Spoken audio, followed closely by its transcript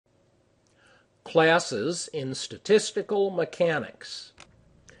Classes in Statistical Mechanics.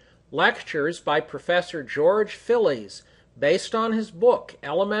 Lectures by Professor George Phillies, based on his book,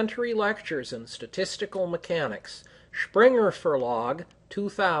 Elementary Lectures in Statistical Mechanics, Springer Verlag,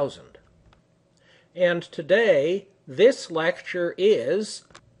 2000. And today, this lecture is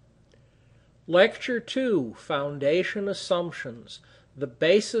Lecture 2, Foundation Assumptions, the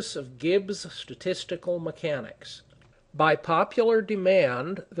Basis of Gibbs Statistical Mechanics. By popular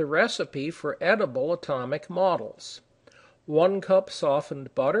demand, the recipe for edible atomic models. 1 cup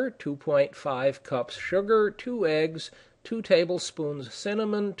softened butter, 2.5 cups sugar, 2 eggs, 2 tablespoons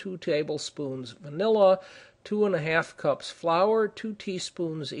cinnamon, 2 tablespoons vanilla, 2.5 cups flour, 2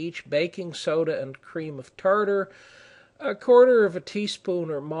 teaspoons each baking soda and cream of tartar, 1/4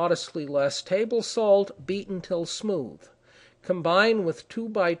 teaspoon or modestly less table salt, beaten till smooth. Combine with 2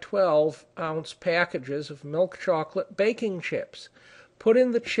 by 12 ounce packages of milk chocolate baking chips. Put in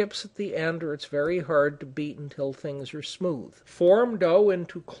the chips at the end or it's very hard to beat until things are smooth. Form dough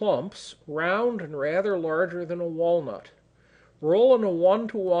into clumps, round and rather larger than a walnut. Roll in a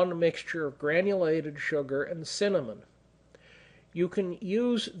 1-to-1 mixture of granulated sugar and cinnamon. You can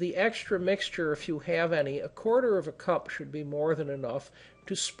use the extra mixture if you have any. 1/4 cup should be more than enough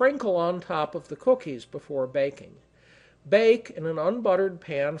to sprinkle on top of the cookies before baking. Bake in an unbuttered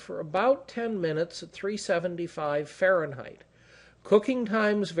pan for about 10 minutes at 375 Fahrenheit. Cooking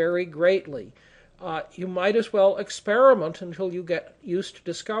times vary greatly. You might as well experiment until you get used to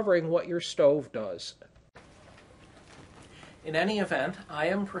discovering what your stove does. In any event, I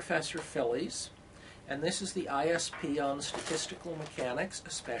am Professor Phillies, and this is the ISP on Statistical Mechanics,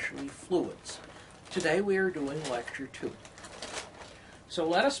 especially fluids. Today we are doing Lecture 2. So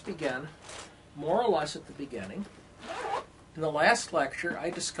let us begin more or less at the beginning. In the last lecture, I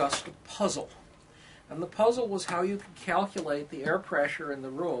discussed a puzzle. And the puzzle was how you could calculate the air pressure in the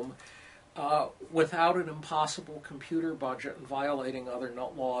room without an impossible computer budget and violating other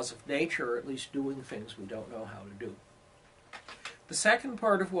laws of nature, or at least doing things we don't know how to do. The second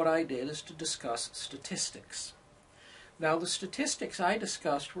part of what I did is to discuss statistics. Now, the statistics I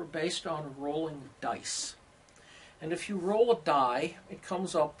discussed were based on rolling dice. And if you roll a die, it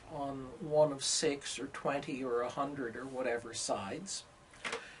comes up on one of 6 or 20 or 100 or whatever sides.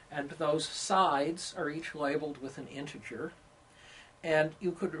 And those sides are each labeled with an integer. And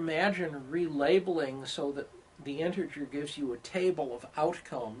you could imagine relabeling so that the integer gives you a table of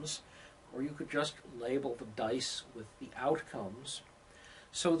outcomes, or you could just label the dice with the outcomes.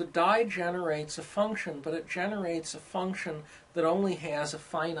 So the die generates a function, but it generates a function that only has a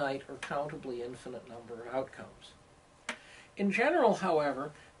finite or countably infinite number of outcomes. In general,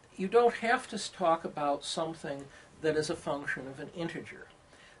 however, you don't have to talk about something that is a function of an integer.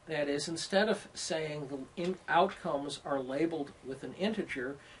 That is, instead of saying the outcomes are labeled with an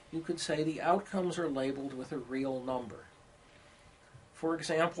integer, you could say the outcomes are labeled with a real number. For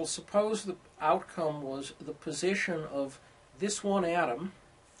example, suppose the outcome was the position of this one atom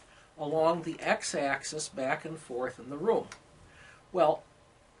along the x-axis back and forth in the room. Well,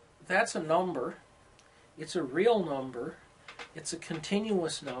 that's a number. It's a real number. It's a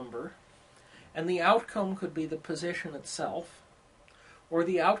continuous number, and the outcome could be the position itself, or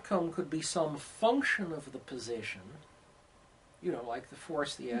the outcome could be some function of the position, like the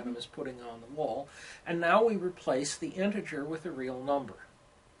force the atom is putting on the wall, and now we replace the integer with a real number.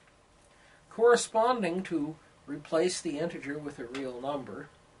 Corresponding to replace the integer with a real number,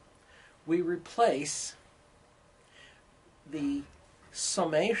 we replace the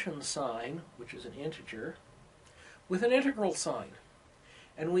summation sign, which is an integer, with an integral sign,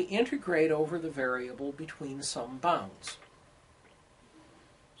 and we integrate over the variable between some bounds.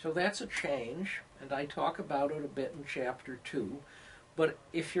 So that's a change, and I talk about it a bit in Chapter 2, but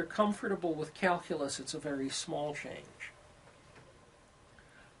if you're comfortable with calculus, it's a very small change.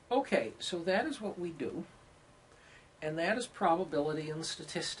 Okay, so that is what we do, and that is probability in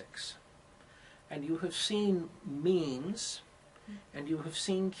statistics. And you have seen means, and you have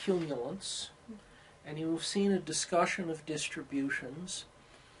seen cumulants, and you have seen a discussion of distributions,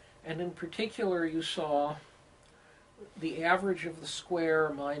 and in particular you saw the average of the square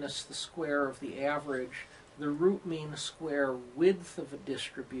minus the square of the average, the root mean square width of a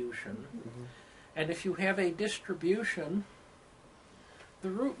distribution. And if you have a distribution, the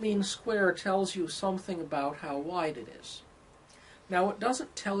root mean square tells you something about how wide it is. Now, it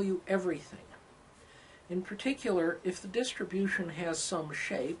doesn't tell you everything. In particular, if the distribution has some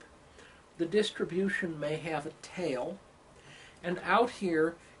shape, the distribution may have a tail, and out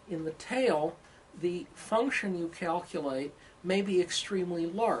here in the tail, the function you calculate may be extremely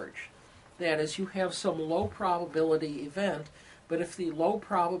large. That is, you have some low probability event, But if the low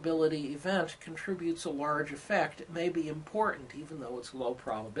probability event contributes a large effect, it may be important even though it's low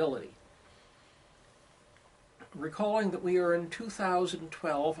probability. Recalling that we are in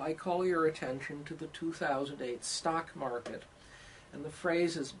 2012, I call your attention to the 2008 stock market. And the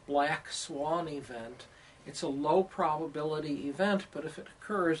phrase is black swan event. It's a low probability event, but if it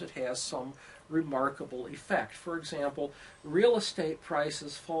occurs, it has some remarkable effect. For example, real estate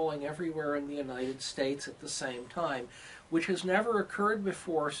prices falling everywhere in the United States at the same time, which has never occurred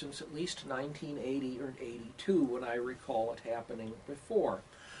before since at least 1980 or 82, when I recall it happening before.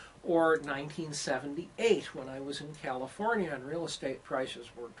 Or 1978, when I was in California and real estate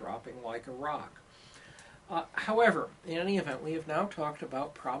prices were dropping like a rock. However, in any event, we have now talked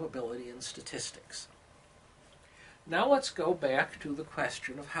about probability and statistics. Now let's go back to the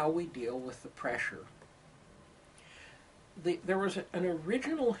question of how we deal with the pressure. There was an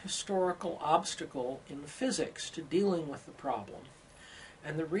original historical obstacle in physics to dealing with the problem.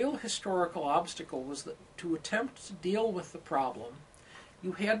 And the real historical obstacle was that to attempt to deal with the problem,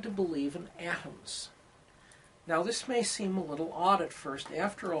 you had to believe in atoms. Now this may seem a little odd at first.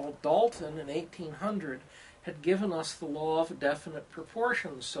 After all, Dalton in 1800 had given us the law of definite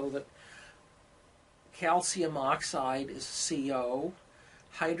proportions, so that calcium oxide is CO,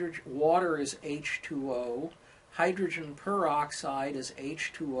 water is H2O, hydrogen peroxide is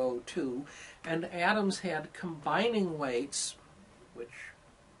H2O2, and atoms had combining weights, which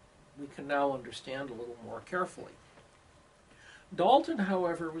we can now understand a little more carefully. Dalton,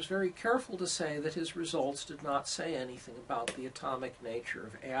 however, was very careful to say that his results did not say anything about the atomic nature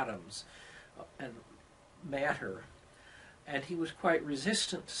of atoms and matter, and he was quite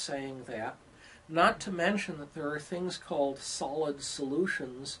resistant to saying that, not to mention that there are things called solid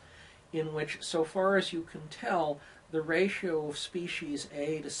solutions in which, so far as you can tell, the ratio of species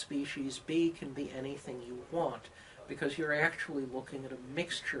A to species B can be anything you want, because you're actually looking at a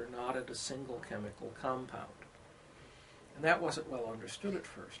mixture, not at a single chemical compound. And that wasn't well understood at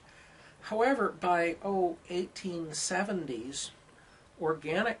first. However, by 1870s,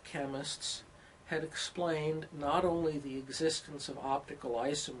 organic chemists had explained not only the existence of optical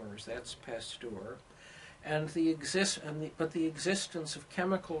isomers, that's Pasteur, but the existence of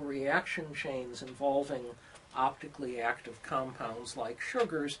chemical reaction chains involving optically active compounds like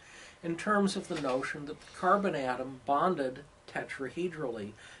sugars, in terms of the notion that the carbon atom bonded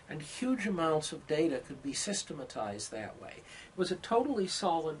tetrahedrally, and huge amounts of data could be systematized that way. It was a totally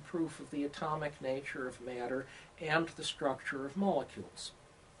solid proof of the atomic nature of matter and the structure of molecules.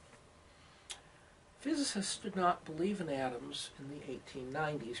 Physicists did not believe in atoms in the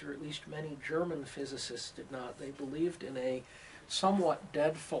 1890s, or at least many German physicists did not. They believed in a somewhat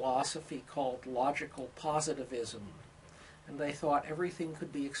dead philosophy called logical positivism, and they thought everything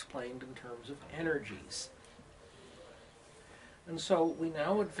could be explained in terms of energies. And so we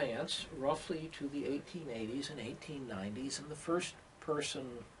now advance roughly to the 1880s and 1890s, and the first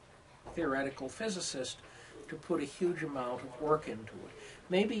person theoretical physicist to put a huge amount of work into it.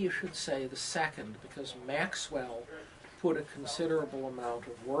 Maybe you should say the second, because Maxwell put a considerable amount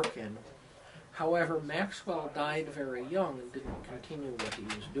of work in. However, Maxwell died very young and didn't continue what he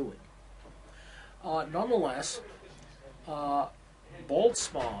was doing. Nonetheless, Ludwig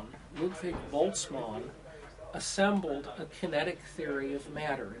Boltzmann, assembled a kinetic theory of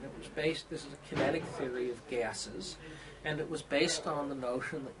matter, and it was based, this is a kinetic theory of gases, and it was based on the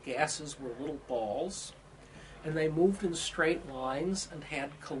notion that gases were little balls, and they moved in straight lines and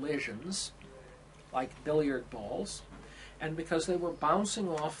had collisions, like billiard balls, and because they were bouncing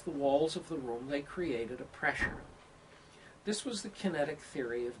off the walls of the room, they created a pressure. This was the kinetic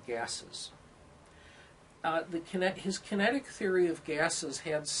theory of gases. His kinetic theory of gases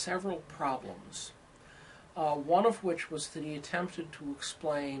had several problems. One of which was that he attempted to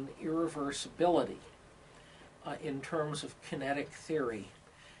explain irreversibility in terms of kinetic theory.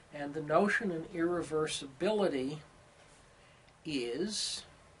 And the notion in irreversibility is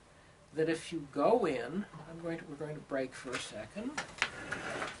that if you go in, we're going to break for a second.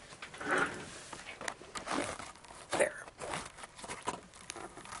 There.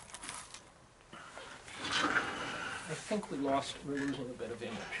 I think we're losing a bit of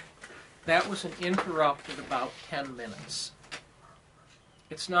image. That was an interrupt at about 10 minutes.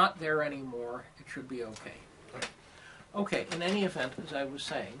 It's not there anymore. It should be okay. Okay, in any event, as I was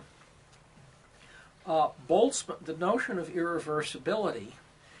saying, the notion of irreversibility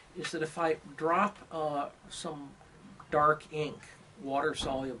is that if I drop some dark ink,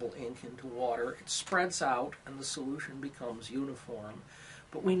 water-soluble ink, into water, it spreads out and the solution becomes uniform.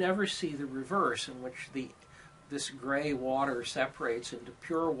 But we never see the reverse, in which this gray water separates into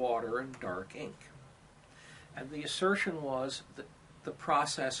pure water and dark ink. And the assertion was that the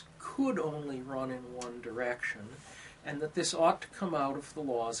process could only run in one direction, and that this ought to come out of the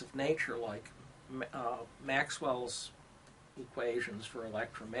laws of nature, like Maxwell's equations for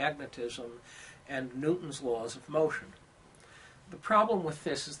electromagnetism and Newton's laws of motion. The problem with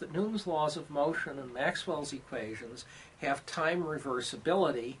this is that Newton's laws of motion and Maxwell's equations have time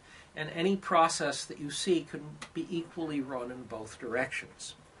reversibility, and any process that you see can be equally run in both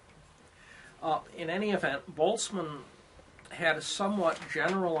directions. In any event, Boltzmann had a somewhat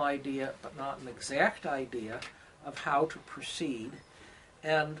general idea, but not an exact idea, of how to proceed,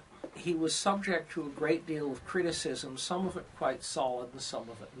 and he was subject to a great deal of criticism, some of it quite solid and some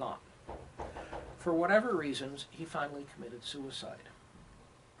of it not. For whatever reasons, he finally committed suicide.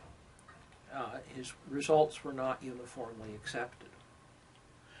 His results were not uniformly accepted.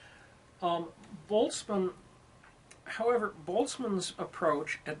 However, Boltzmann's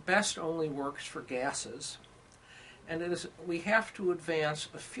approach at best only works for gases, and we have to advance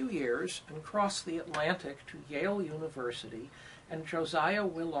a few years and cross the Atlantic to Yale University and Josiah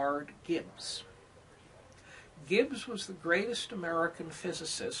Willard Gibbs. Gibbs was the greatest American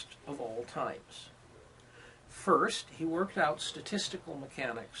physicist of all times. First, he worked out statistical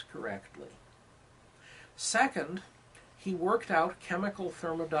mechanics correctly. Second, he worked out chemical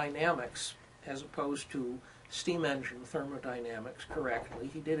thermodynamics as opposed to steam engine thermodynamics correctly.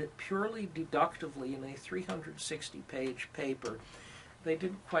 He did it purely deductively in a 360-page paper. They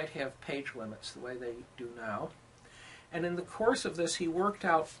didn't quite have page limits the way they do now. And in the course of this, he worked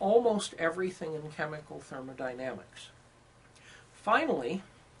out almost everything in chemical thermodynamics. Finally,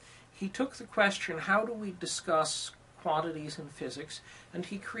 he took the question, how do we discuss quantities in physics, and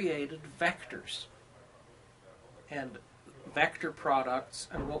he created vectors and vector products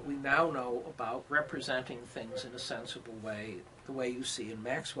and what we now know about representing things in a sensible way, the way you see in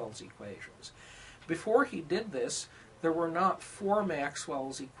Maxwell's equations. Before he did this, there were not 4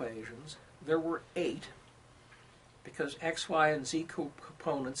 Maxwell's equations, there were 8, because x, y, and z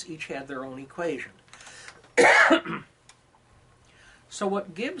components each had their own equation. So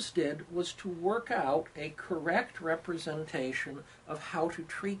what Gibbs did was to work out a correct representation of how to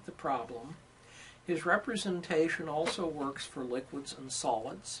treat the problem. His representation also works for liquids and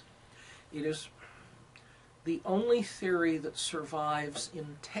solids. It is the only theory that survives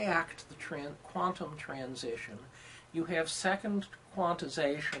intact the quantum transition. You have second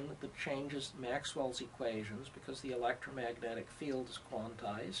quantization that changes Maxwell's equations because the electromagnetic field is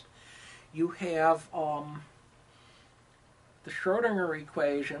quantized. You have the Schrödinger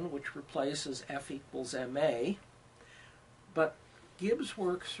equation, which replaces F equals ma, but Gibbs'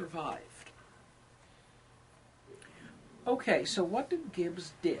 work survived. Okay, so what did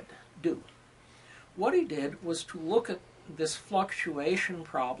Gibbs do? What he did was to look at this fluctuation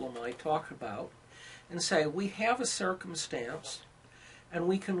problem I talked about and say, we have a circumstance, and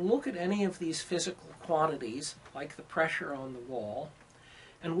we can look at any of these physical quantities, like the pressure on the wall,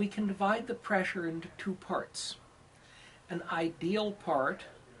 and we can divide the pressure into 2 parts, an ideal part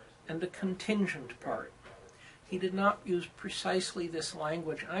and a contingent part. He did not use precisely this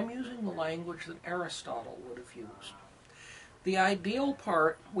language. I'm using the language that Aristotle would have used. The ideal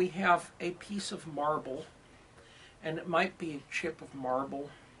part, we have a piece of marble, and it might be a chip of marble,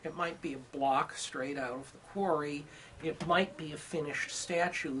 it might be a block straight out of the quarry, it might be a finished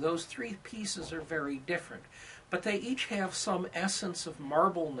statue. Those 3 pieces are very different, but they each have some essence of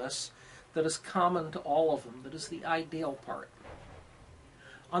marbleness that is common to all of them, that is the ideal part.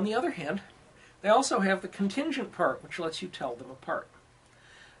 On the other hand, they also have the contingent part, which lets you tell them apart.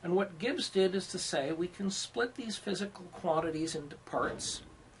 And what Gibbs did is to say, we can split these physical quantities into parts,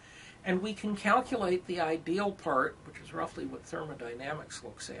 and we can calculate the ideal part, which is roughly what thermodynamics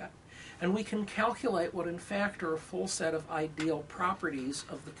looks at, and we can calculate what in fact are a full set of ideal properties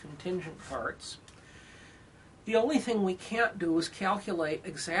of the contingent parts. The only thing we can't do is calculate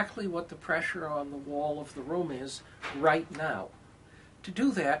exactly what the pressure on the wall of the room is right now. To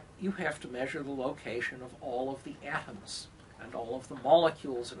do that, you have to measure the location of all of the atoms and all of the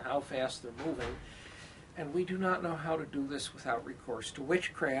molecules and how fast they're moving. And we do not know how to do this without recourse to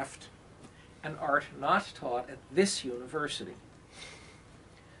witchcraft, an art not taught at this university.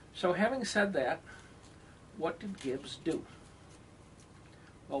 So having said that, what did Gibbs do?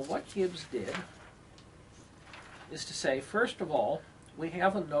 Well, what Gibbs did is to say, first of all, we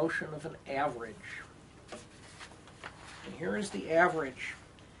have a notion of an average. And here is the average.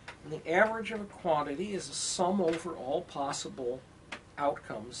 And the average of a quantity is a sum over all possible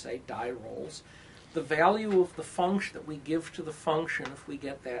outcomes, say die rolls. The value of the function that we give to the function if we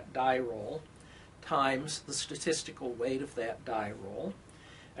get that die roll times the statistical weight of that die roll.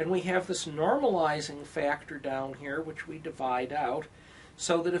 And we have this normalizing factor down here, which we divide out,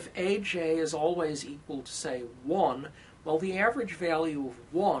 so that if aj is always equal to, say, 1, well, the average value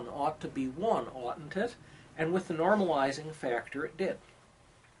of 1 ought to be 1, oughtn't it? And with the normalizing factor, it did.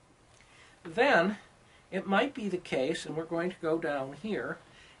 Then, it might be the case, and we're going to go down here,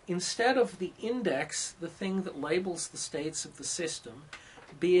 instead of the index, the thing that labels the states of the system,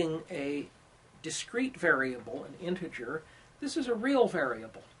 being a discrete variable, an integer, this is a real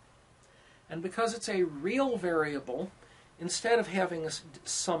variable. And because it's a real variable, instead of having a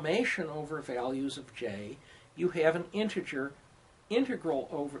summation over values of j, you have an integral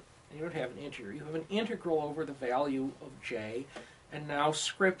over, you don't have an integer, you have an integral over the value of j, and now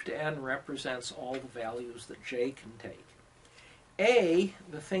script n represents all the values that j can take. A,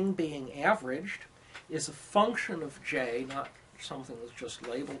 the thing being averaged, is a function of j, not something that's just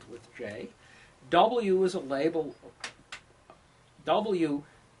labeled with j. W is a label, W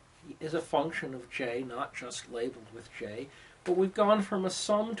is a function of j, not just labeled with j. But we've gone from a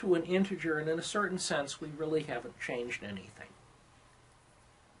sum to an integer, and in a certain sense, we really haven't changed anything.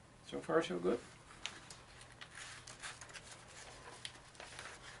 So far, so good?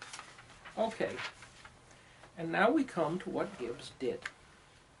 Okay. And now we come to what Gibbs did.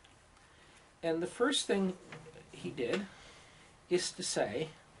 And the first thing he did is to say,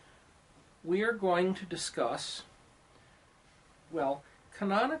 we are going to discuss, well,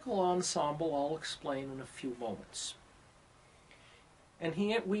 canonical ensemble I'll explain in a few moments. And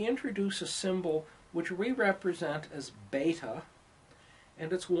we introduce a symbol which we represent as beta,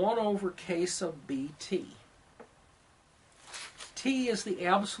 and it's 1 over k sub bt. T is the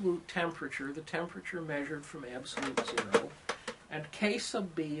absolute temperature, the temperature measured from absolute zero, and k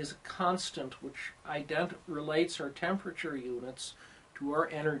sub b is a constant which relates our temperature units to our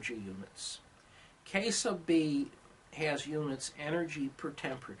energy units. K sub b has units energy per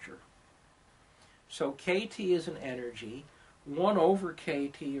temperature. So kT is an energy, 1 over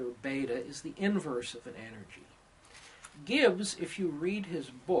kT, or beta, is the inverse of an energy. Gibbs, if you read his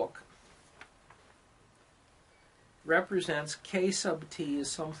book, represents k sub t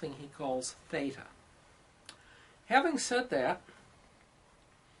as something he calls theta. Having said that,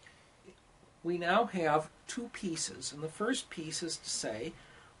 we now have two pieces, and the first piece is to say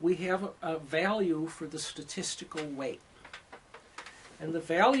we have a value for the statistical weight. And the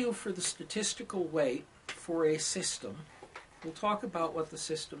value for the statistical weight for a system, we'll talk about what the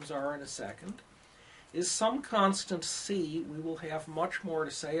systems are in a second, is some constant c. We will have much more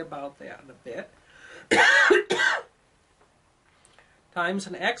to say about that in a bit. Times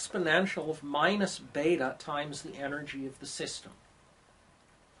an exponential of minus beta times the energy of the system.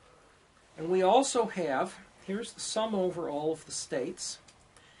 And we also have, here's the sum over all of the states,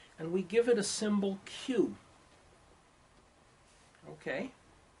 and we give it a symbol q. Okay?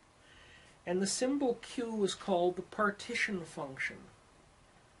 And the symbol q is called the partition function.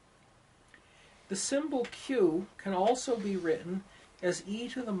 The symbol q can also be written as e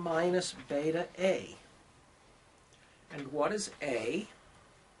to the minus beta a. And what is A?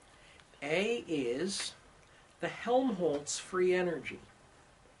 A is the Helmholtz free energy.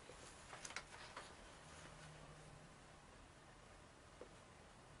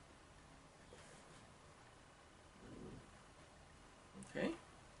 Okay?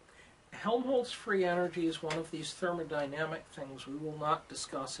 Helmholtz free energy is one of these thermodynamic things we will not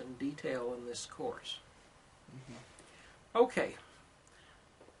discuss in detail in this course. Okay.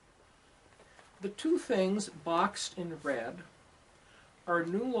 The two things boxed in red are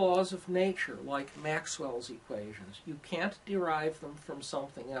new laws of nature, like Maxwell's equations. You can't derive them from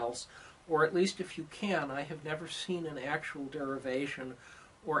something else, or at least if you can, I have never seen an actual derivation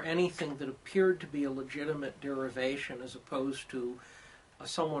or anything that appeared to be a legitimate derivation as opposed to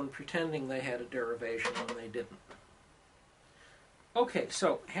someone pretending they had a derivation when they didn't. Okay,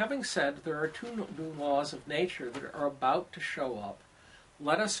 so having said there are two new laws of nature that are about to show up,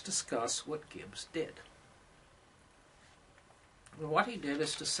 let us discuss what Gibbs did. And what he did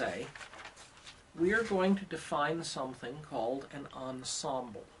is to say, we are going to define something called an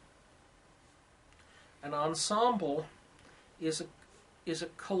ensemble. An ensemble is a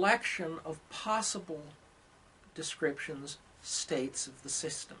collection of possible descriptions, states of the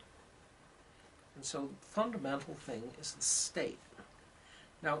system. And so the fundamental thing is the state.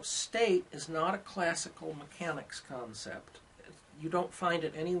 Now, state is not a classical mechanics concept. You don't find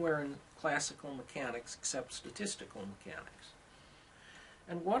it anywhere in classical mechanics except statistical mechanics.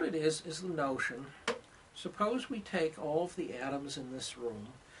 And what it is the notion, suppose we take all of the atoms in this room,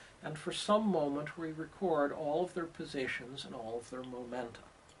 and for some moment we record all of their positions and all of their momenta.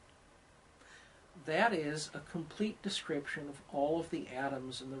 that is a complete description of all of the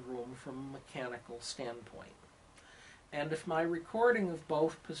atoms in the room from a mechanical standpoint. And if my recording of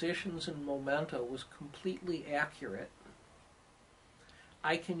both positions and momenta was completely accurate,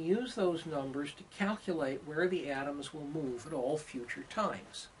 I can use those numbers to calculate where the atoms will move at all future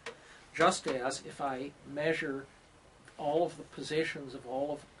times. Just as if I measure all of the positions of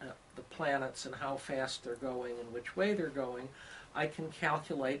all of the planets and how fast they're going and which way they're going, I can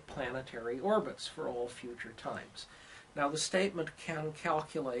calculate planetary orbits for all future times. Now, the statement "can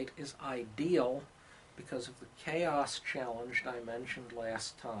calculate" is ideal because of the chaos challenge I mentioned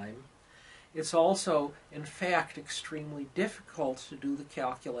last time. It's also, in fact, extremely difficult to do the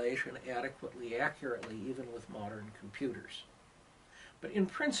calculation adequately, accurately, even with modern computers. But in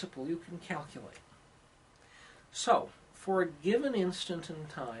principle, you can calculate. So, for a given instant in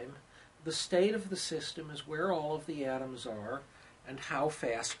time, the state of the system is where all of the atoms are and how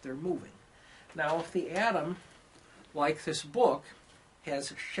fast they're moving. Now, if the atom, like this book,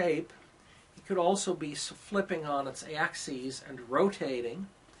 has a shape, it could also be flipping on its axes and rotating.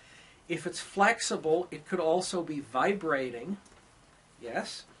 If it's flexible, it could also be vibrating,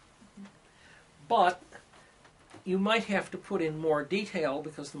 yes, but you might have to put in more detail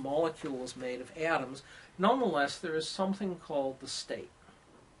because the molecule is made of atoms. Nonetheless, there is something called the state.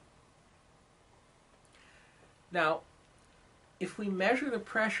 Now, if we measure the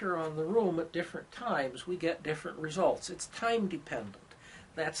pressure on the room at different times, we get different results. It's time dependent.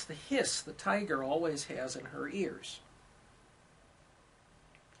 That's the hiss the tiger always has in her ears.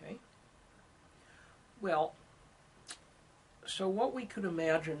 Okay? Well, so what we could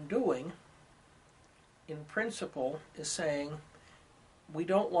imagine doing, in principle, is saying, we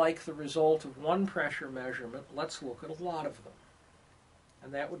don't like the result of one pressure measurement, let's look at a lot of them.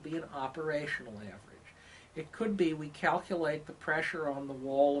 And that would be an operational average. It could be we calculate the pressure on the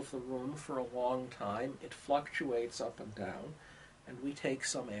wall of the room for a long time, it fluctuates up and down, and we take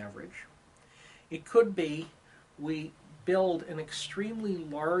some average. It could be we build an extremely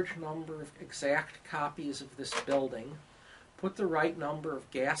large number of exact copies of this building, put the right number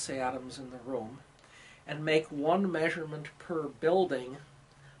of gas atoms in the room, and make one measurement per building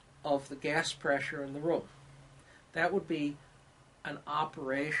of the gas pressure in the room. That would be an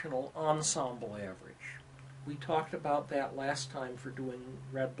operational ensemble average. We talked about that last time for doing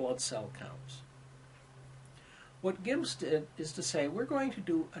red blood cell counts. What Gibbs did is to say, we're going to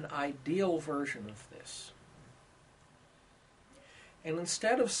do an ideal version of this. And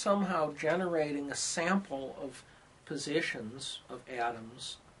instead of somehow generating a sample of positions of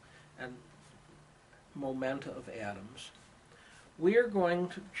atoms and momenta of atoms, we are going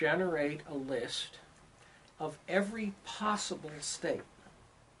to generate a list of every possible state.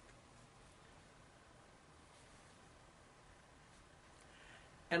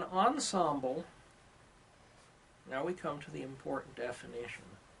 An ensemble, now we come to the important definition,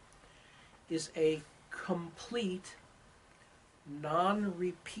 is a complete,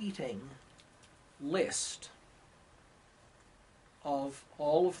 non-repeating list of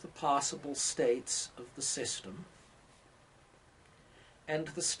all of the possible states of the system and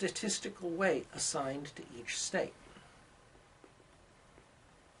the statistical weight assigned to each state.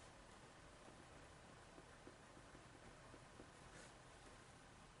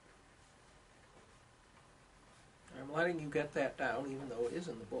 I'm letting you get that down, even though it is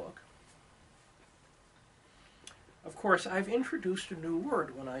in the book. Of course, I've introduced a new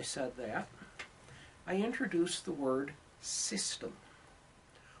word when I said that. I introduced the word system.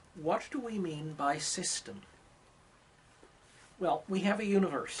 What do we mean by system? Well, we have a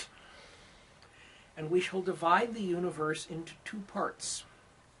universe, and we shall divide the universe into two parts.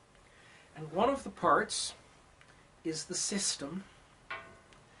 And one of the parts is the system,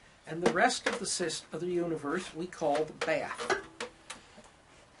 and the rest of the universe we call the bath.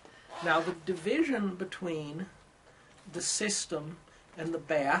 Now, the division between the system and the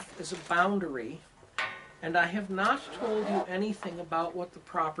bath is a boundary, and I have not told you anything about what the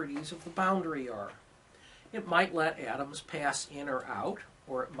properties of the boundary are. It might let atoms pass in or out,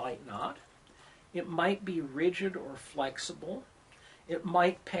 or it might not. It might be rigid or flexible. It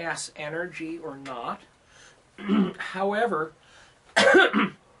might pass energy or not. However,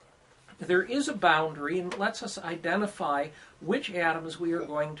 there is a boundary, and it lets us identify which atoms we are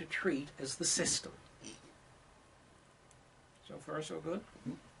going to treat as the system. So far, so good?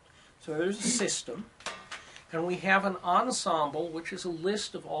 So there's a system, and we have an ensemble, which is a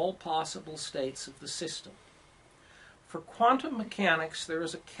list of all possible states of the system. For quantum mechanics, there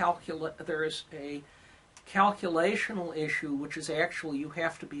is a calculational issue, which is actually you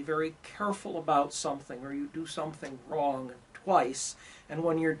have to be very careful about something, or you do something wrong and twice, and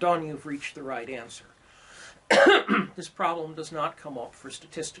when you're done, you've reached the right answer. This problem does not come up for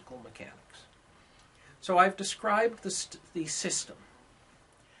statistical mechanics. So I've described the system.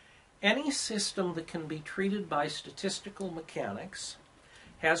 Any system that can be treated by statistical mechanics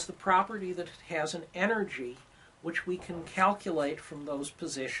has the property that it has an energy which we can calculate from those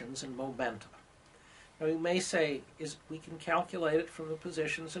positions and momenta. Now you may say, we can calculate it from the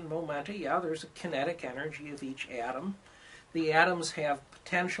positions and momenta. Yeah, there's a kinetic energy of each atom. The atoms have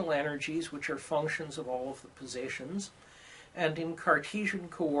potential energies which are functions of all of the positions. And in Cartesian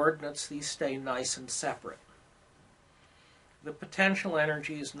coordinates, these stay nice and separate. The potential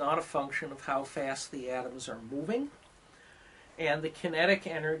energy is not a function of how fast the atoms are moving. And the kinetic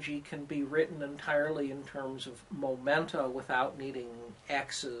energy can be written entirely in terms of momenta without needing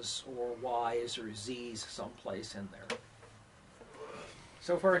x's or y's or z's someplace in there.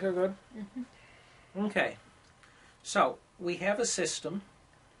 So far, so good? Mm-hmm. Okay. So we have a system.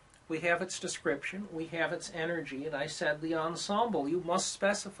 We have its description. We have its energy. And I said the ensemble, you must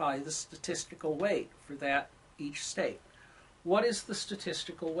specify the statistical weight for that each state. What is the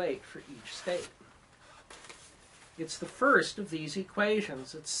statistical weight for each state? It's the first of these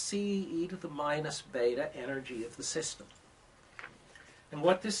equations. It's C e to the minus beta energy of the system. And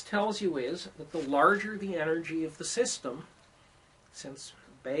what this tells you is that the larger the energy of the system, since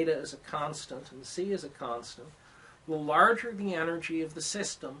beta is a constant and C is a constant, the larger the energy of the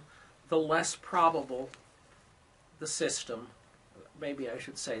system, the less probable the system, maybe I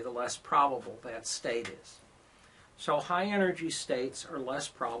should say the less probable that state is. So high energy states are less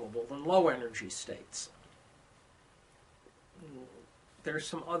probable than low energy states. There's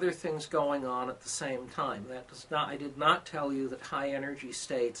some other things going on at the same time. That does not, I did not tell you that high energy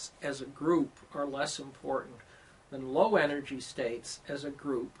states as a group are less important than low energy states as a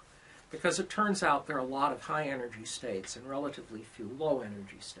group, because it turns out there are a lot of high energy states and relatively few low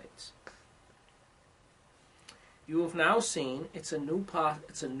energy states. You have now seen it's a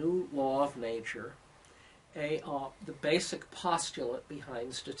new law of nature, the basic postulate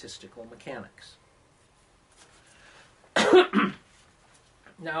behind statistical mechanics.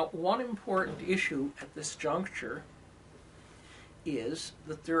 Now, one important issue at this juncture is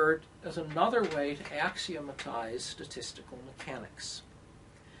that there is another way to axiomatize statistical mechanics.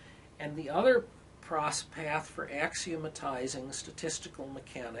 And the other path for axiomatizing statistical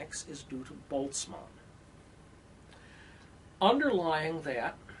mechanics is due to Boltzmann. Underlying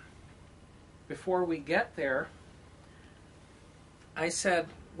that, before we get there, I said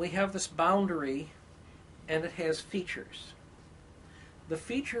we have this boundary and it has features. The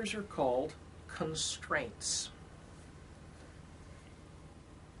features are called constraints.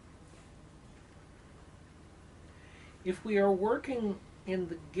 If we are working in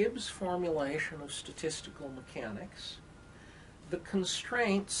the Gibbs formulation of statistical mechanics, the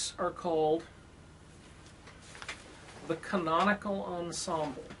constraints are called the canonical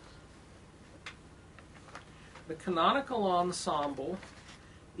ensemble. The canonical ensemble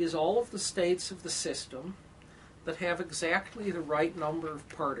is all of the states of the system that have exactly the right number of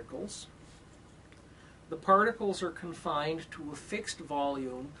particles. The particles are confined to a fixed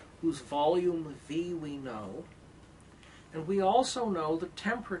volume whose volume V we know, and we also know the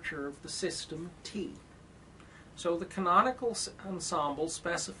temperature of the system T. So the canonical ensemble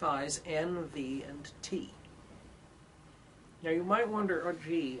specifies N, V, and T. Now you might wonder, oh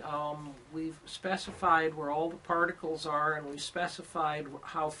gee, we've specified where all the particles are and we've specified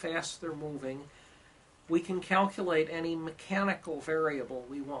how fast they're moving. We can calculate any mechanical variable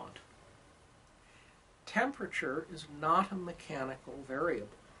we want. Temperature is not a mechanical variable.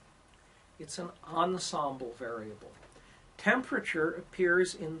 It's an ensemble variable. Temperature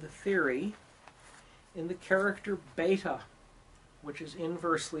appears in the theory in the character beta, which is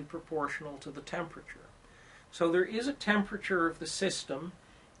inversely proportional to the temperature. So there is a temperature of the system.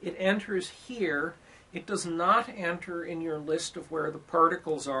 It enters here. It does not enter in your list of where the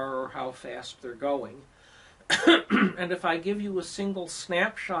particles are or how fast they're going. And if I give you a single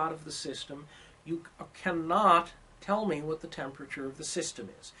snapshot of the system, you cannot tell me what the temperature of the system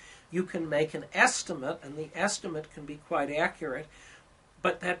is. You can make an estimate, and the estimate can be quite accurate,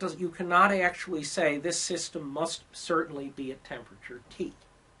 but you cannot actually say this system must certainly be at temperature T.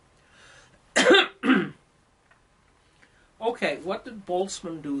 Okay, what did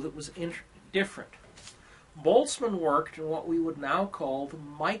Boltzmann do that was different? Boltzmann worked in what we would now call the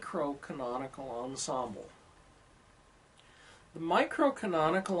microcanonical ensemble. The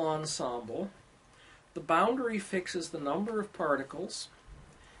microcanonical ensemble, the boundary fixes the number of particles,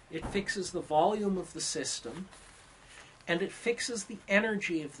 it fixes the volume of the system, and it fixes the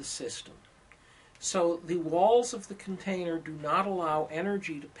energy of the system. So the walls of the container do not allow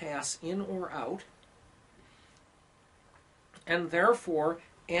energy to pass in or out, and therefore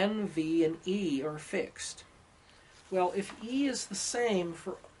N, V, and E are fixed. Well, if E is the same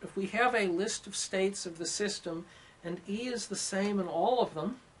if we have a list of states of the system and E is the same in all of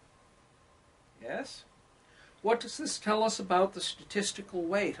them, yes? What does this tell us about the statistical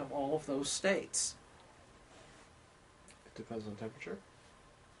weight of all of those states? It depends on temperature.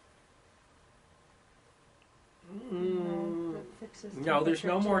 No, there's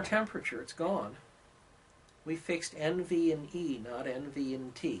no more temperature. It's gone. We fixed NV and E, not NV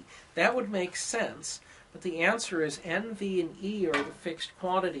and T. That would make sense, but the answer is NV and E are the fixed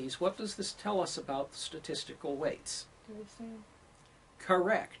quantities. What does this tell us about the statistical weights? They're the same.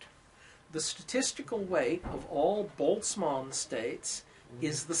 Correct. The statistical weight of all Boltzmann states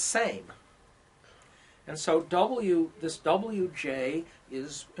is the same. And so this Wj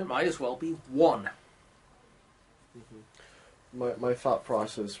it might as well be 1. My thought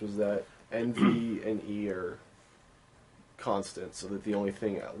process was that NV and E are constant, so that the only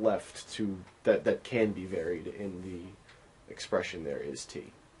thing left that can be varied in the expression there is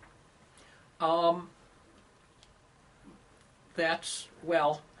T. That's,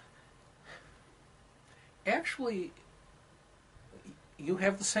 well, actually, you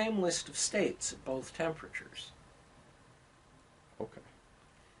have the same list of states at both temperatures. Okay.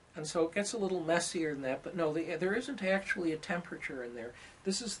 And so it gets a little messier than that, but no, there isn't actually a temperature in there.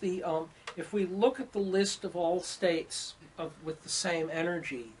 This is the, if we look at the list of all states with the same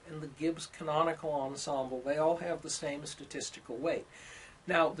energy in the Gibbs canonical ensemble, they all have the same statistical weight.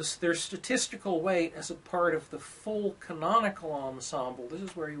 Now, their statistical weight as a part of the full canonical ensemble, this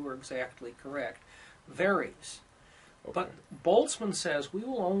is where you were exactly correct, varies. Okay. But Boltzmann says we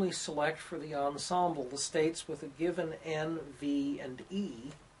will only select for the ensemble the states with a given N, V, and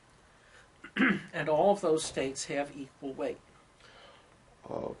E, and all of those states have equal weight.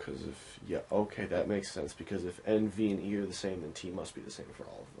 Oh, because okay, that makes sense, because if N, V, and E are the same, then T must be the same for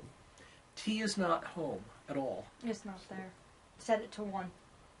all of them. T is not home at all. It's not there. Set it to 1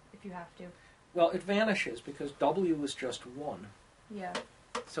 if you have to. Well, it vanishes because W is just 1. Yeah.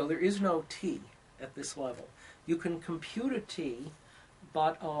 So there is no T at this level. You can compute a T,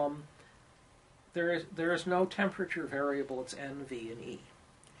 but there is no temperature variable. It's N, V, and E.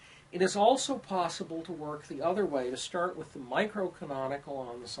 It is also possible to work the other way, to start with the microcanonical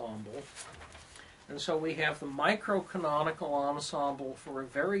ensemble. And so we have the microcanonical ensemble for a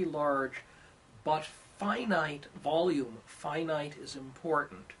very large but finite volume. Finite is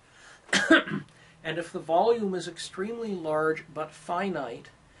important. And if the volume is extremely large but finite,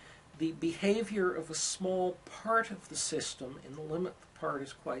 the behavior of a small part of the system, in the limit the part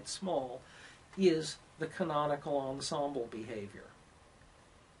is quite small, is the canonical ensemble behavior.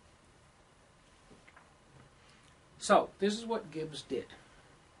 So, this is what Gibbs did.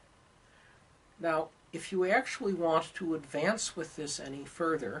 Now, if you actually want to advance with this any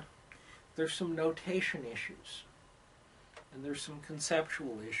further, there's some notation issues, and there's some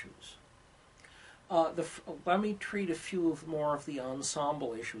conceptual issues. Let me treat a few more of the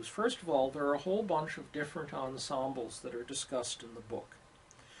ensemble issues. First of all, there are a whole bunch of different ensembles that are discussed in the book.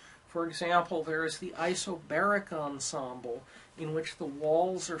 For example, there is the isobaric ensemble, in which the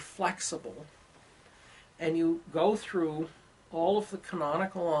walls are flexible, and you go through all of the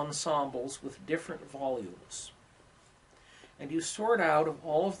canonical ensembles with different volumes. And you sort out of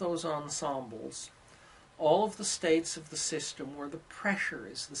all of those ensembles all of the states of the system where the pressure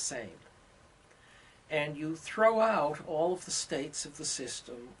is the same. And you throw out all of the states of the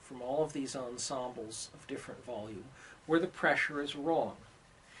system from all of these ensembles of different volume where the pressure is wrong.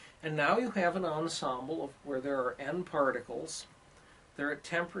 And now you have an ensemble where there are n particles, they're at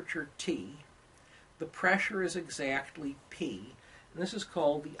temperature T, the pressure is exactly P, and this is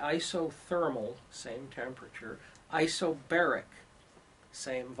called the isothermal, same temperature, isobaric,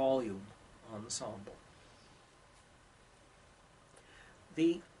 same volume ensemble.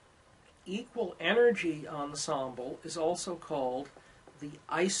 The equal energy ensemble is also called the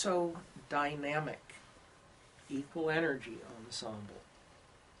isodynamic equal energy ensemble.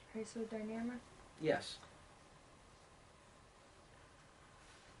 Isodynamic? Yes.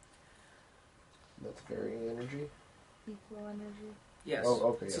 That's varying energy? Equal energy? Yes. Oh,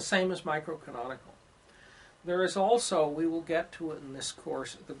 okay, it's yeah. the same as microcanonical. There is also, we will get to it in this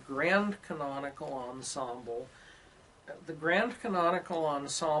course, the grand canonical ensemble. The grand canonical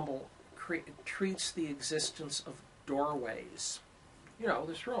ensemble treats the existence of doorways. You know,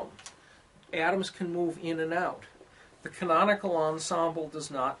 this room. Atoms can move in and out. The canonical ensemble does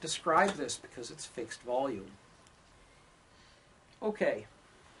not describe this because it's fixed volume. Okay.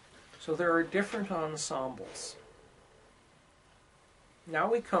 So there are different ensembles.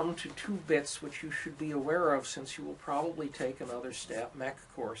 Now we come to two bits which you should be aware of, since you will probably take another Stat Mech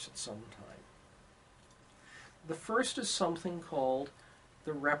course at some time. The first is something called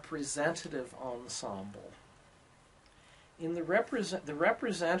the representative ensemble. In the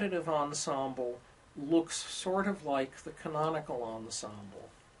representative ensemble looks sort of like the canonical ensemble.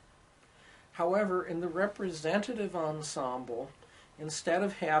 However, in the representative ensemble, instead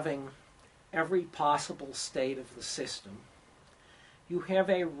of having every possible state of the system, you have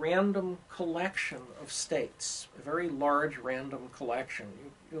a random collection of states, a very large random collection.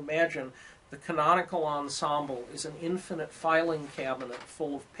 You imagine the canonical ensemble is an infinite filing cabinet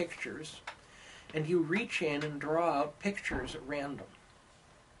full of pictures, and you reach in and draw out pictures at random.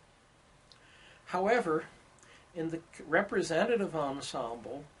 However, in the representative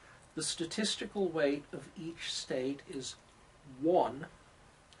ensemble, the statistical weight of each state is 1,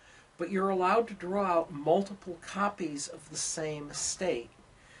 but you're allowed to draw out multiple copies of the same state.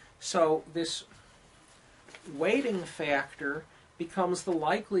 So this weighting factor becomes the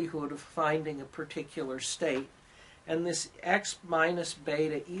likelihood of finding a particular state, and this x minus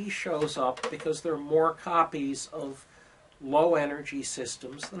beta e shows up because there are more copies of low energy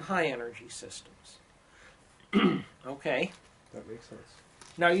systems than high energy systems. Okay? That makes sense.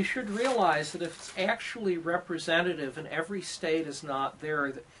 Now you should realize that if it's actually representative and every state is not there,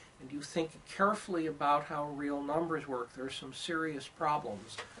 and you think carefully about how real numbers work, there are some serious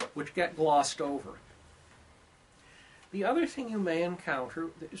problems which get glossed over. The other thing you may encounter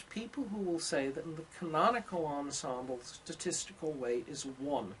is people who will say that in the canonical ensemble, statistical weight is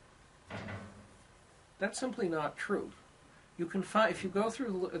 1. That's simply not true. You can find, if you go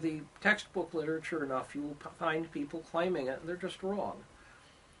through the textbook literature enough, you will find people claiming it, and they're just wrong.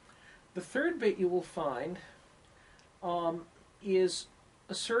 The third bit you will find is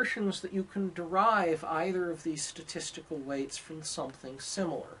assertions that you can derive either of these statistical weights from something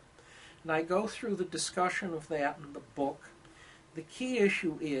similar. And I go through the discussion of that in the book. The key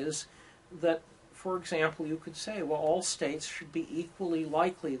issue is that, for example, you could say, well, all states should be equally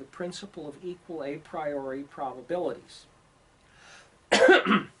likely, the principle of equal a priori probabilities.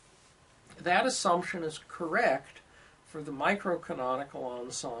 That assumption is correct for the microcanonical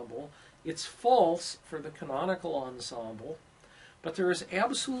ensemble. It's false for the canonical ensemble, but there is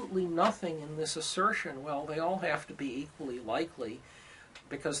absolutely nothing in this assertion, well, they all have to be equally likely,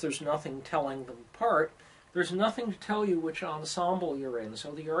 because there's nothing telling them apart. There's nothing to tell you which ensemble you're in,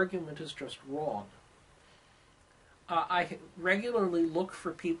 so the argument is just wrong. I regularly look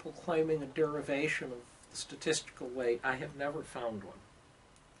for people claiming a derivation of the statistical weight. I have never found one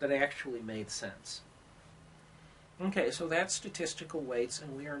that actually made sense. Okay, so that's statistical weights,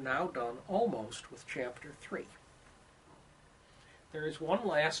 and we are now done almost with Chapter 3. There is one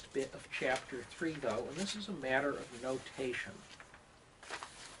last bit of Chapter 3, though, and this is a matter of notation.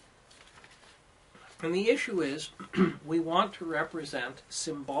 And the issue is, we want to represent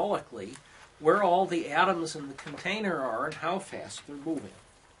symbolically where all the atoms in the container are and how fast they're moving.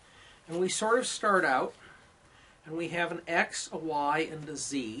 And we sort of start out, and we have an X, a Y, and a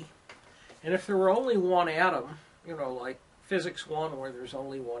Z. And if there were only one atom, you know, like Physics 1 where there's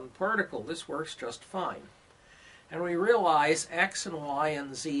only one particle, this works just fine. And we realize X and Y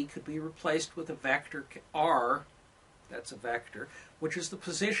and Z could be replaced with a vector R, that's a vector, which is the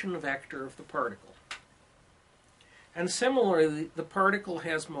position vector of the particle. And similarly, the particle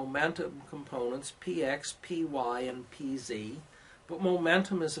has momentum components, px, py, and pz, but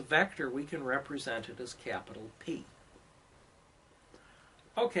momentum is a vector. We can represent it as capital P.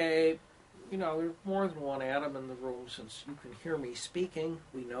 Okay, you know, there's more than one atom in the room. Since you can hear me speaking,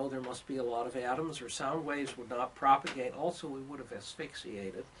 we know there must be a lot of atoms, or sound waves would not propagate. Also, we would have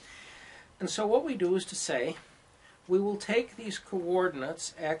asphyxiated. And so what we do is to say, we will take these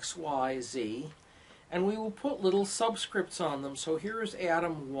coordinates, x, y, z, and we will put little subscripts on them. So here is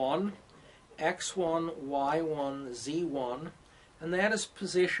atom 1, x1, y1, z1, and that is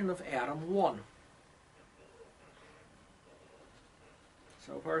position of atom 1.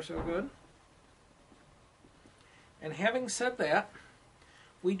 So far, so good. And having said that,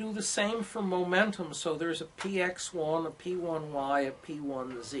 we do the same for momentum. So there's a px1, a p1y, a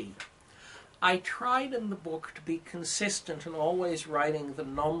p1z. I tried in the book to be consistent in always writing the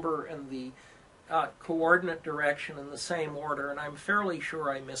number and the coordinate direction in the same order, and I'm fairly sure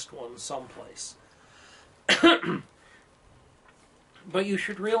I missed one someplace. But you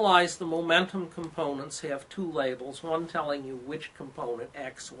should realize the momentum components have two labels, one telling you which component,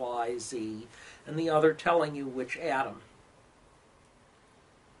 X, Y, Z, and the other telling you which atom.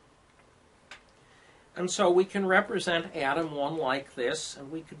 And so we can represent atom 1 like this,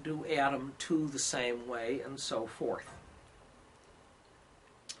 and we could do atom 2 the same way, and so forth.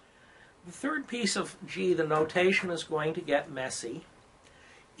 The third piece of G, the notation is going to get messy,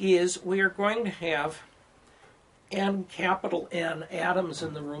 is we are going to have N, capital N, atoms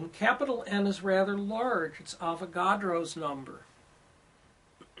in the room. Capital N is rather large. It's Avogadro's number.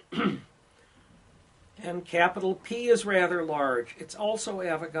 And capital P is rather large. It's also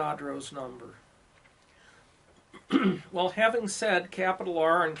Avogadro's number. Well, having said capital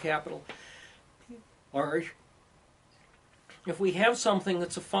R and capital P large, if we have something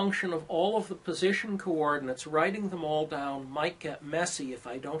that's a function of all of the position coordinates, writing them all down might get messy if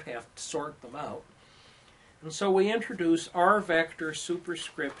I don't have to sort them out. And so we introduce R vector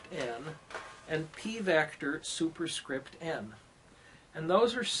superscript n and P vector superscript n. And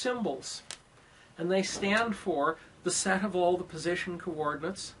those are symbols. And they stand for the set of all the position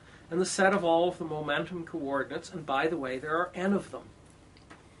coordinates and the set of all of the momentum coordinates. And by the way, there are n of them.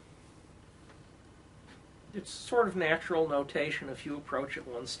 It's sort of natural notation if you approach it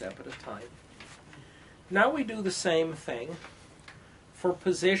one step at a time. Now we do the same thing for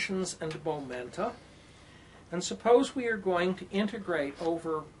positions and momenta. And suppose we are going to integrate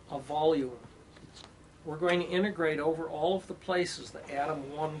over a volume. We're going to integrate over all of the places that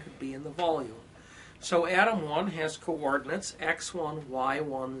atom 1 could be in the volume. So atom 1 has coordinates x1,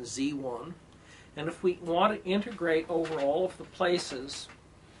 y1, z1. And if we want to integrate over all of the places,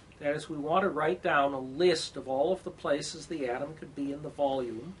 that is, we want to write down a list of all of the places the atom could be in the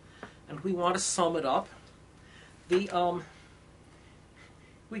volume, and we want to sum it up, we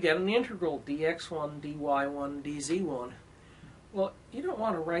get an integral dx1, dy1, dz1. Well, you don't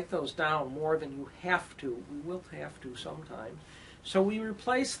want to write those down more than you have to. We will have to sometime. So we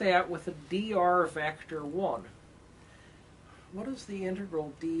replace that with a dr vector 1. What does the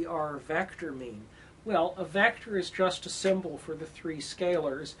integral dr vector mean? Well, a vector is just a symbol for the three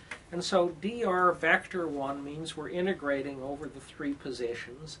scalars, and so dr vector 1 means we're integrating over the three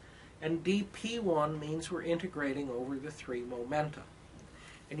positions, and dp1 means we're integrating over the three momenta.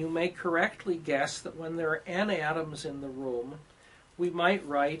 And you may correctly guess that when there are n atoms in the room, we might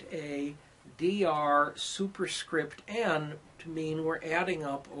write a dr superscript n to mean we're adding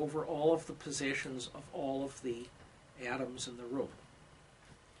up over all of the positions of all of the atoms in the room.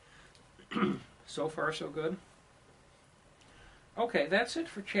 So far, so good? Okay, that's it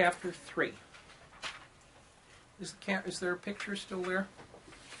for chapter 3. Is there a picture still there?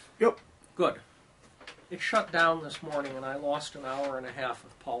 Yep. Good. It shut down this morning and I lost an hour and a half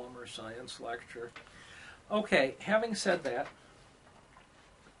of polymer science lecture. Okay, having said that,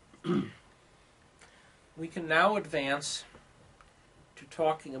 we can now advance to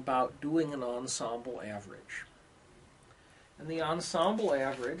talking about doing an ensemble average. And the ensemble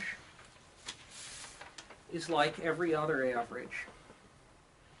average is like every other average.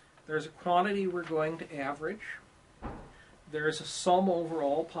 There's a quantity we're going to average. There's a sum over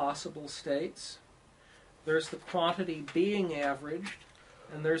all possible states. There's the quantity being averaged,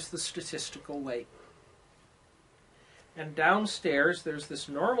 and there's the statistical weight. And downstairs, there's this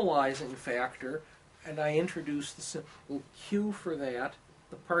normalizing factor, and I introduced the simple Q for that,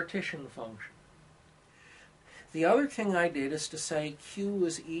 the partition function. The other thing I did is to say Q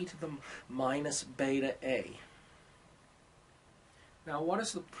is e to the minus beta A. Now, what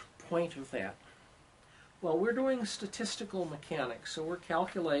is the point of that? Well, we're doing statistical mechanics, so we're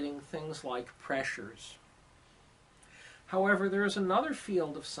calculating things like pressures. However, there is another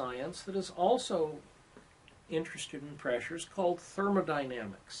field of science that is also interested in pressures called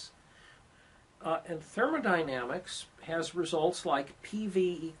thermodynamics. And thermodynamics has results like PV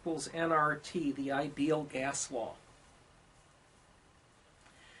equals nRT, the ideal gas law.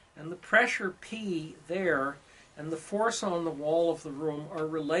 And the pressure P there and the force on the wall of the room are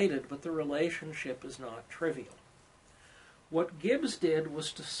related, but the relationship is not trivial. What Gibbs did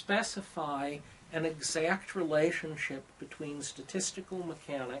was to specify an exact relationship between statistical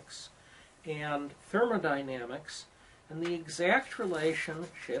mechanics and thermodynamics, and the exact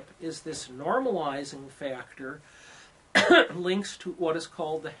relationship is this normalizing factor links to what is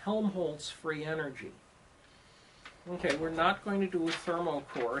called the Helmholtz free energy. Okay, we're not going to do a thermo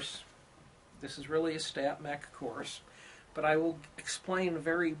course. This is really a stat mech course, but I will explain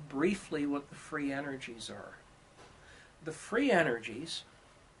very briefly what the free energies are. The free energies,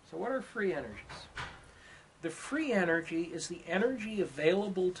 so what are free energies? The free energy is the energy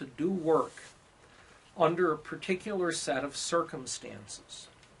available to do work under a particular set of circumstances.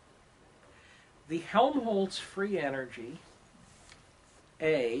 The Helmholtz free energy,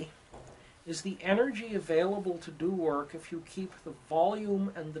 A, is the energy available to do work if you keep the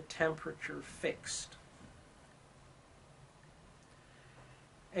volume and the temperature fixed.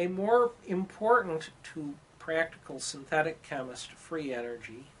 A more important to practical synthetic chemist free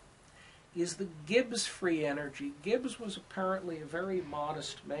energy is the Gibbs free energy. Gibbs was apparently a very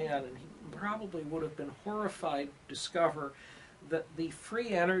modest man, and he probably would have been horrified to discover that the free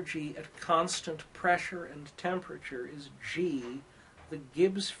energy at constant pressure and temperature is G, the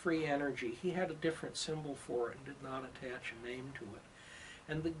Gibbs free energy. He had a different symbol for it and did not attach a name to it.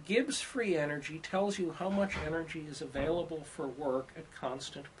 And the Gibbs free energy tells you how much energy is available for work at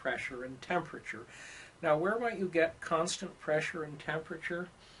constant pressure and temperature. Now, where might you get constant pressure and temperature?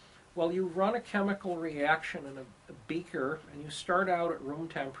 Well, you run a chemical reaction in a beaker, and you start out at room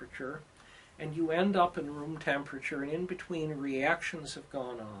temperature, and you end up in room temperature, and in between reactions have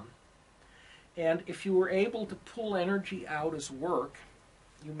gone on. And if you were able to pull energy out as work,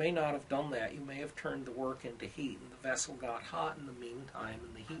 you may not have done that. You may have turned the work into heat, and the vessel got hot in the meantime,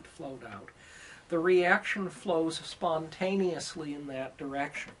 and the heat flowed out. The reaction flows spontaneously in that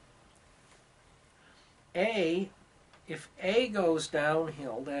direction. If A goes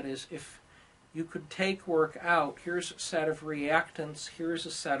downhill, that is, if you could take work out, here's a set of reactants, here's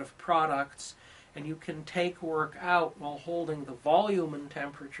a set of products, and you can take work out while holding the volume and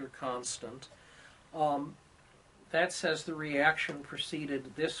temperature constant, that says the reaction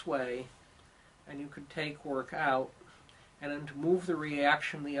proceeded this way, and you could take work out. And then to move the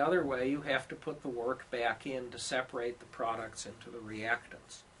reaction the other way, you have to put the work back in to separate the products into the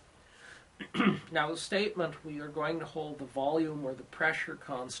reactants. Now, the statement, we are going to hold the volume or the pressure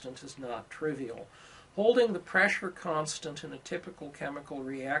constant, is not trivial. Holding the pressure constant in a typical chemical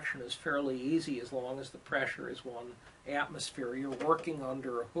reaction is fairly easy as long as the pressure is 1 atmosphere. You're working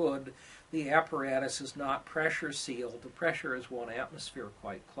under a hood. The apparatus is not pressure sealed. The pressure is 1 atmosphere,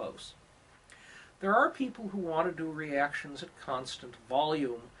 quite close. There are people who want to do reactions at constant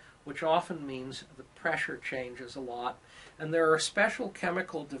volume, which often means the pressure changes a lot. And there are special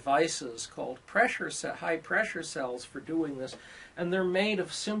chemical devices called high pressure cells for doing this, and they're made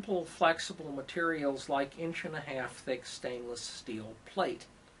of simple, flexible materials like 1.5" thick stainless steel plate.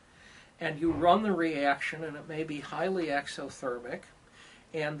 And you run the reaction, and it may be highly exothermic,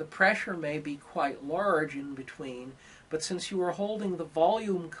 and the pressure may be quite large in between, but since you are holding the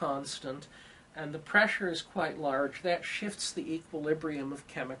volume constant and the pressure is quite large, that shifts the equilibrium of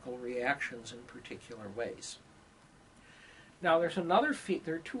chemical reactions in particular ways. Now, there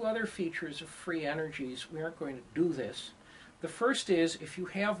are 2 other features of free energies. We aren't going to do this. The first is if you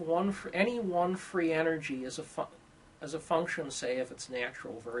have any one free energy as a function, say, of its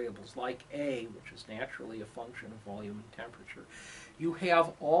natural variables, like A, which is naturally a function of volume and temperature, you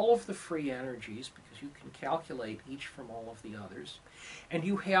have all of the free energies, because you can calculate each from all of the others, and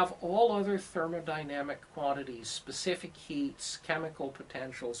you have all other thermodynamic quantities, specific heats, chemical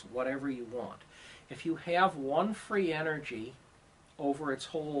potentials, whatever you want. If you have one free energy over its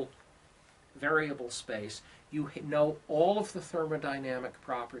whole variable space, you know all of the thermodynamic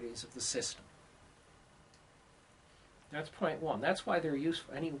properties of the system. That's point 1. That's why they're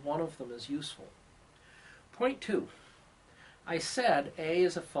useful. Any one of them is useful. Point 2. I said A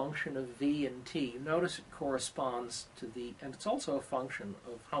is a function of V and T. You notice it corresponds to and it's also a function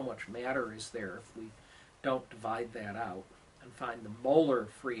of how much matter is there if we don't divide that out and find the molar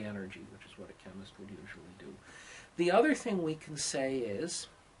free energy, which is what a chemist would usually do. The other thing we can say is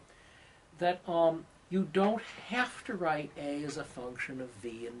that you don't have to write A as a function of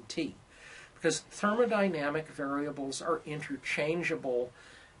V and T, because thermodynamic variables are interchangeable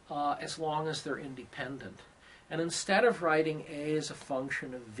as long as they're independent. And instead of writing A as a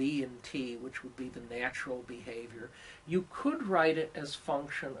function of V and T, which would be the natural behavior, you could write it as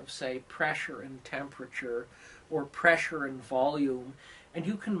function of, say, pressure and temperature, or pressure and volume, and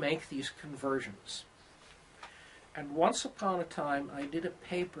you can make these conversions. And once upon a time, I did a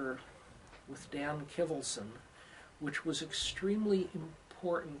paper with Dan Kivelson, which was extremely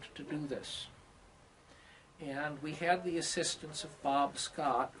important to do this. And we had the assistance of Bob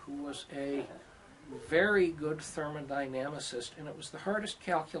Scott, who was a very good thermodynamicist, and it was the hardest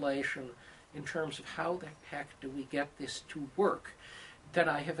calculation in terms of how the heck do we get this to work that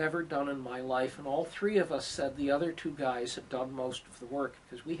I have ever done in my life. And all 3 of us said the other 2 guys had done most of the work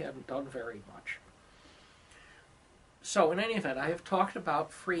because we hadn't done very much. So in any event, I have talked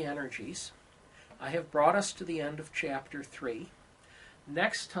about free energies. I have brought us to the end of chapter 3.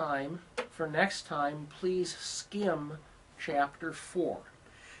 Next time, please skim chapter 4.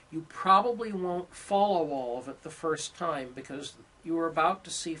 You probably won't follow all of it the first time, because you are about to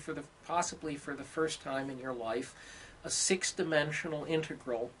see, possibly for the first time in your life, a 6-dimensional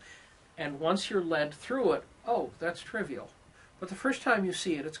integral. And once you're led through it, oh, that's trivial. But the first time you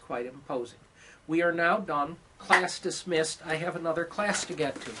see it, it's quite imposing. We are now done. Class dismissed. I have another class to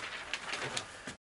get to.